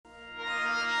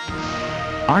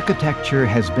Architecture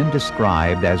has been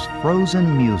described as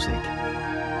frozen music,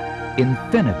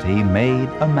 infinity made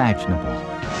imaginable,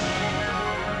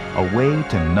 a way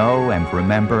to know and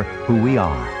remember who we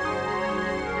are.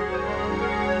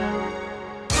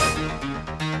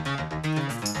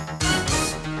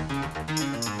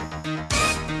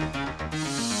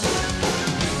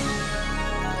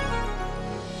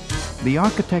 The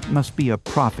architect must be a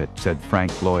prophet, said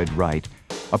Frank Lloyd Wright,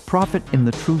 a prophet in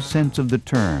the true sense of the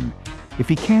term. If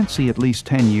he can't see at least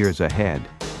 10 years ahead,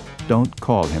 don't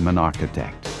call him an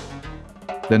architect.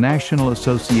 The National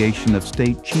Association of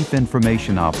State Chief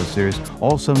Information Officers,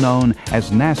 also known as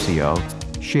NASCIO,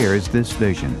 shares this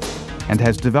vision and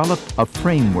has developed a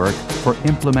framework for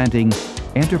implementing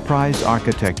enterprise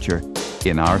architecture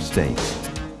in our states.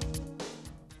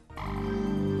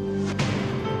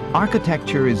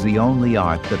 Architecture is the only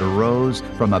art that arose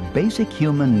from a basic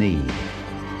human need.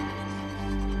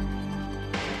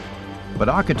 But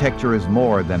architecture is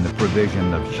more than the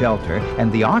provision of shelter,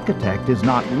 and the architect is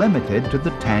not limited to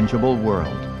the tangible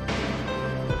world.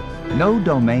 No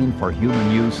domain for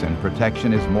human use and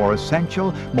protection is more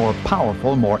essential, more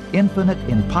powerful, more infinite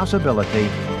in possibility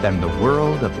than the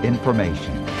world of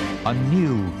information. A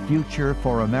new future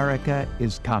for America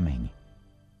is coming,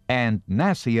 and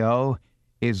NASCIO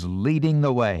is leading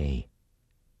the way.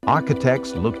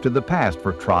 Architects look to the past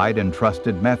for tried and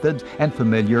trusted methods and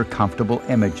familiar, comfortable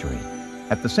imagery.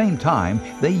 At the same time,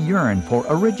 they yearn for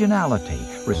originality,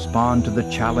 respond to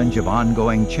the challenge of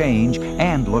ongoing change,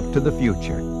 and look to the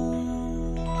future.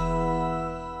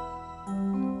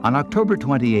 On October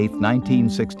 28,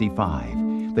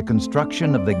 1965, the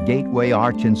construction of the Gateway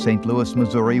Arch in St. Louis,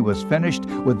 Missouri was finished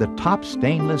with the top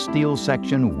stainless steel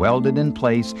section welded in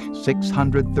place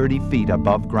 630 feet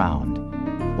above ground.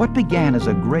 What began as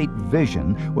a great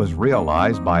vision was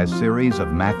realized by a series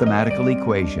of mathematical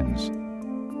equations.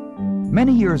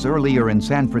 Many years earlier in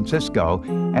San Francisco,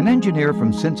 an engineer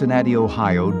from Cincinnati,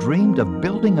 Ohio, dreamed of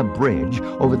building a bridge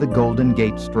over the Golden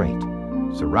Gate Strait.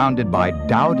 Surrounded by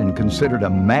doubt and considered a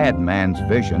madman's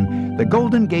vision, the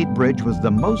Golden Gate Bridge was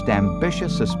the most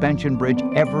ambitious suspension bridge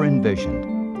ever envisioned.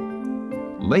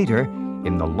 Later,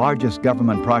 in the largest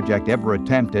government project ever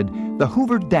attempted, the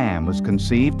Hoover Dam was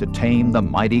conceived to tame the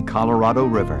mighty Colorado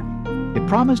River. It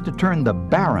promised to turn the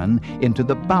barren into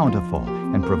the bountiful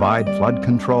and provide flood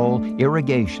control,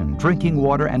 irrigation, drinking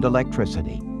water, and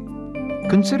electricity.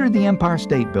 Consider the Empire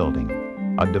State Building,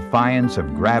 a defiance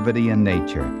of gravity and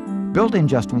nature. Built in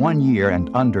just 1 year and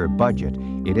under budget,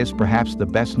 it is perhaps the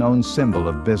best-known symbol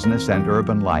of business and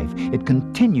urban life. It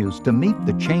continues to meet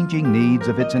the changing needs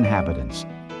of its inhabitants.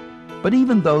 But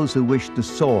even those who wish to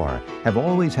soar have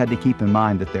always had to keep in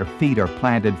mind that their feet are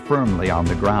planted firmly on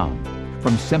the ground.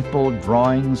 From simple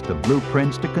drawings to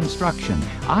blueprints to construction,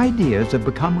 ideas have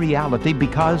become reality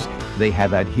because they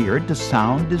have adhered to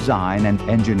sound design and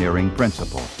engineering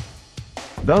principles.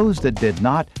 Those that did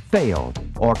not failed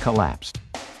or collapsed.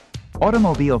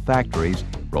 Automobile factories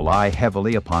rely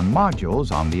heavily upon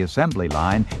modules on the assembly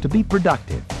line to be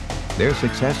productive. Their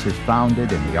success is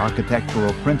founded in the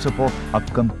architectural principle of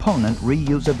component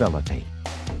reusability.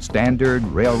 Standard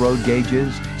railroad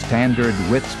gauges, standard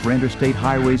widths for interstate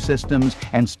highway systems,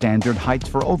 and standard heights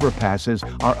for overpasses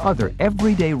are other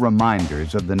everyday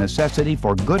reminders of the necessity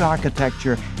for good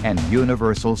architecture and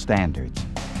universal standards.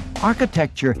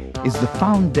 Architecture is the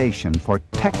foundation for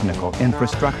technical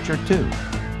infrastructure, too.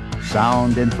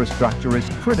 Sound infrastructure is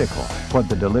critical for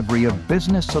the delivery of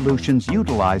business solutions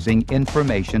utilizing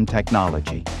information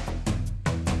technology.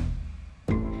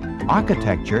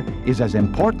 Architecture is as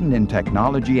important in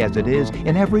technology as it is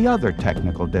in every other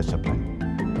technical discipline.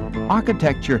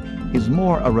 Architecture is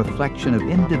more a reflection of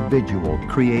individual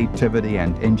creativity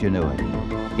and ingenuity.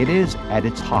 It is, at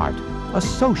its heart, a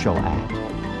social act,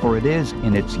 for it is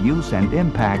in its use and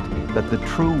impact that the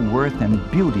true worth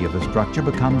and beauty of a structure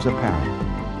becomes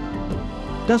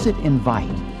apparent. Does it invite?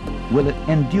 Will it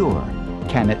endure?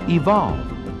 Can it evolve?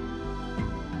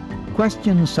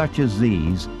 Questions such as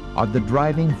these are the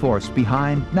driving force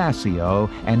behind NASCIO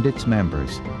and its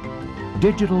members.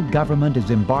 Digital government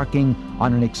is embarking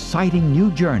on an exciting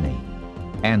new journey,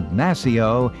 and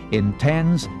NASCIO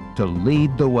intends to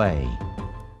lead the way.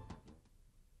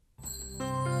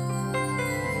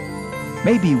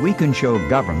 Maybe we can show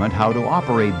government how to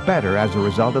operate better as a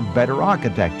result of better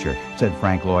architecture, said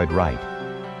Frank Lloyd Wright.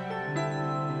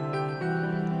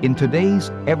 In today's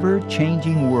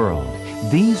ever-changing world,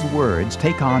 these words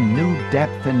take on new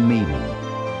depth and meaning.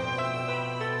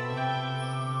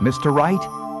 Mr. Wright,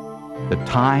 the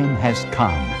time has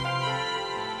come.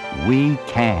 We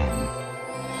can.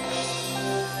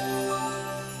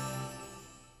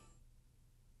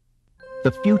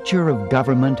 The future of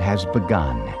government has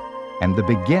begun, and the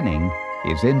beginning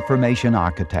is information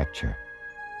architecture.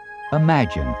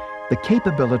 Imagine the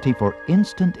capability for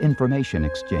instant information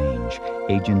exchange,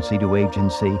 agency to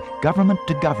agency, government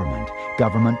to government,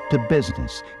 government to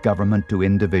business, government to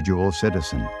individual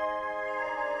citizen.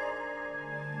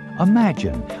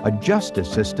 Imagine a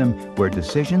justice system where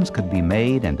decisions could be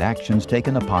made and actions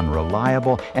taken upon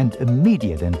reliable and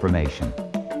immediate information.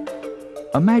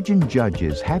 Imagine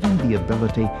judges having the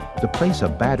ability to place a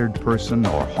battered person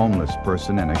or homeless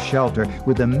person in a shelter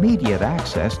with immediate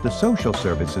access to social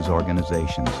services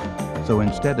organizations. So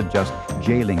instead of just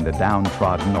jailing the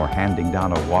downtrodden or handing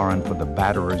down a warrant for the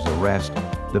batterer's arrest,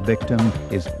 the victim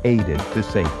is aided to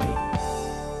safety.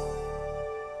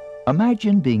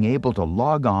 Imagine being able to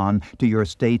log on to your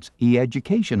state's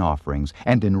e-education offerings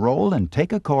and enroll and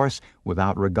take a course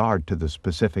without regard to the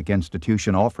specific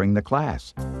institution offering the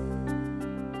class.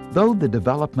 Though the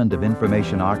development of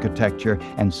information architecture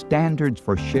and standards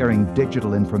for sharing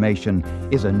digital information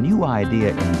is a new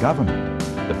idea in government,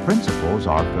 the principles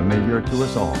are familiar to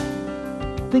us all.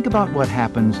 Think about what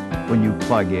happens when you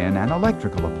plug in an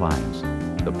electrical appliance.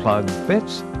 The plug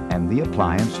fits and the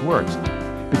appliance works,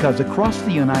 because across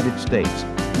the United States,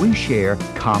 we share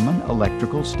common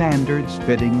electrical standards,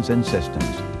 fittings, and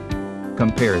systems.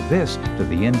 Compare this to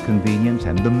the inconvenience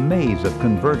and the maze of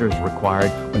converters required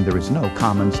when there is no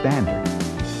common standard.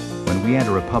 When we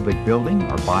enter a public building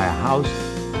or buy a house,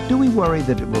 do we worry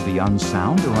that it will be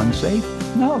unsound or unsafe?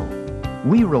 No.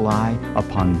 We rely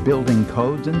upon building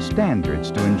codes and standards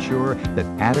to ensure that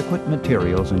adequate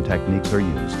materials and techniques are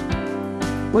used.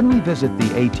 When we visit the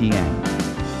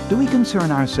ATM, do we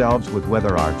concern ourselves with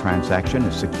whether our transaction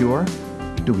is secure?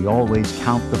 Do we always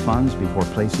count the funds before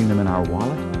placing them in our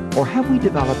wallet? Or have we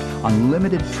developed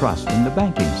unlimited trust in the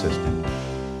banking system?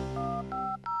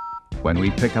 When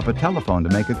we pick up a telephone to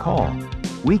make a call,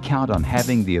 we count on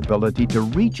having the ability to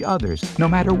reach others, no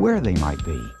matter where they might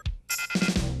be.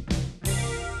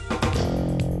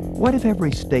 What if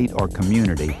every state or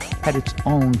community had its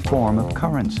own form of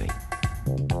currency?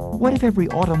 What if every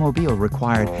automobile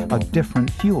required a different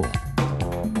fuel?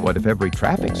 What if every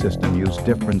traffic system used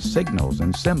different signals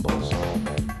and symbols?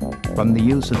 From the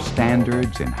use of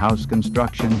standards in house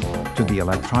construction to the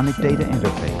electronic data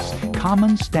interface,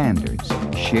 common standards,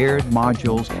 shared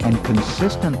modules, and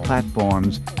consistent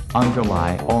platforms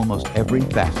underlie almost every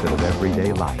facet of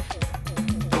everyday life.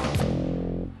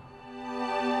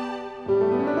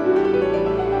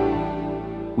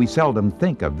 We seldom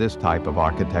think of this type of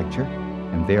architecture,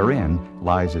 and therein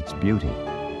lies its beauty.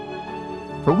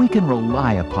 For we can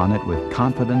rely upon it with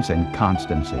confidence and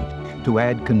constancy to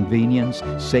add convenience,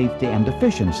 safety, and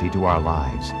efficiency to our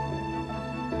lives.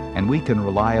 And we can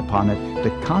rely upon it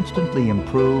to constantly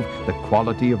improve the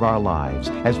quality of our lives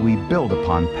as we build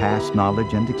upon past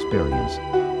knowledge and experience.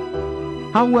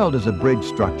 How well does a bridge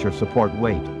structure support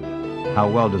weight? How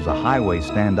well does a highway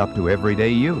stand up to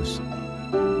everyday use?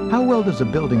 How well does a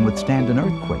building withstand an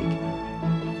earthquake?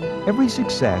 Every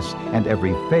success and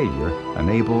every failure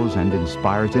enables and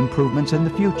inspires improvements in the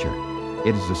future.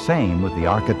 It is the same with the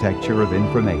architecture of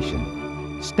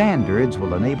information. Standards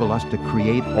will enable us to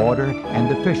create order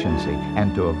and efficiency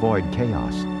and to avoid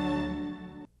chaos.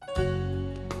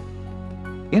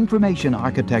 Information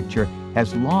architecture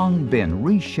has long been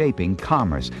reshaping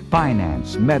commerce,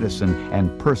 finance, medicine,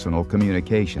 and personal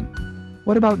communication.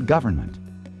 What about government?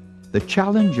 The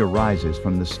challenge arises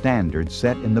from the standards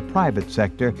set in the private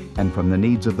sector and from the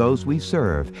needs of those we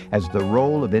serve as the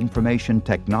role of information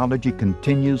technology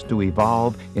continues to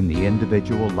evolve in the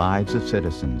individual lives of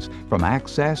citizens, from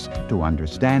access to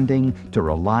understanding to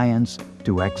reliance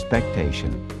to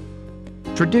expectation.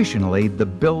 Traditionally, the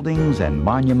buildings and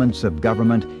monuments of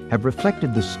government have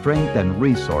reflected the strength and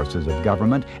resources of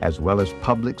government as well as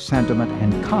public sentiment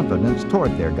and confidence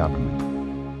toward their government.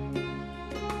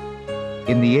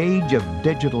 In the age of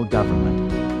digital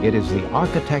government, it is the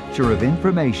architecture of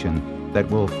information that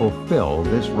will fulfill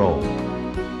this role.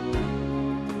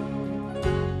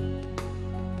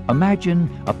 Imagine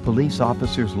a police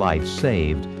officer's life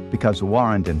saved because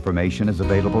warrant information is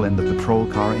available in the patrol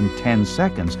car in 10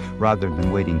 seconds rather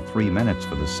than waiting 3 minutes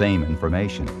for the same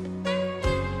information.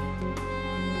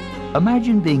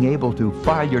 Imagine being able to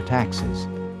file your taxes,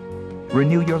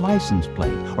 renew your license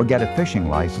plate, or get a fishing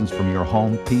license from your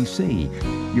home PC,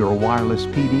 your wireless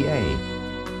PDA.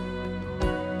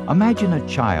 Imagine a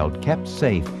child kept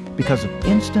safe because of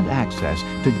instant access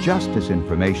to justice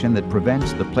information that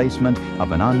prevents the placement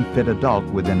of an unfit adult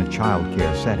within a child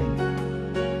care setting.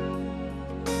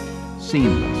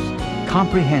 Seamless,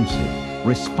 comprehensive,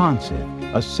 responsive,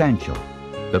 essential.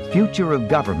 The future of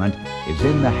government is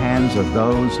in the hands of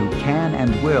those who can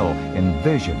and will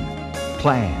envision,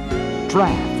 plan,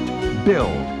 draft, build,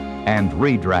 and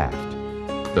redraft.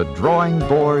 The drawing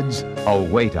boards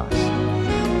await us.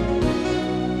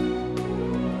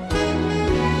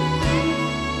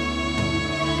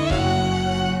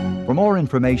 For more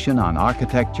information on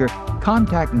architecture,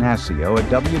 contact NASCIO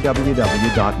at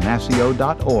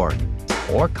www.nascio.org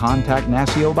or contact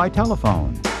NASCIO by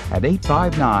telephone at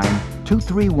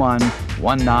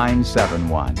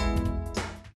 859-231-1971.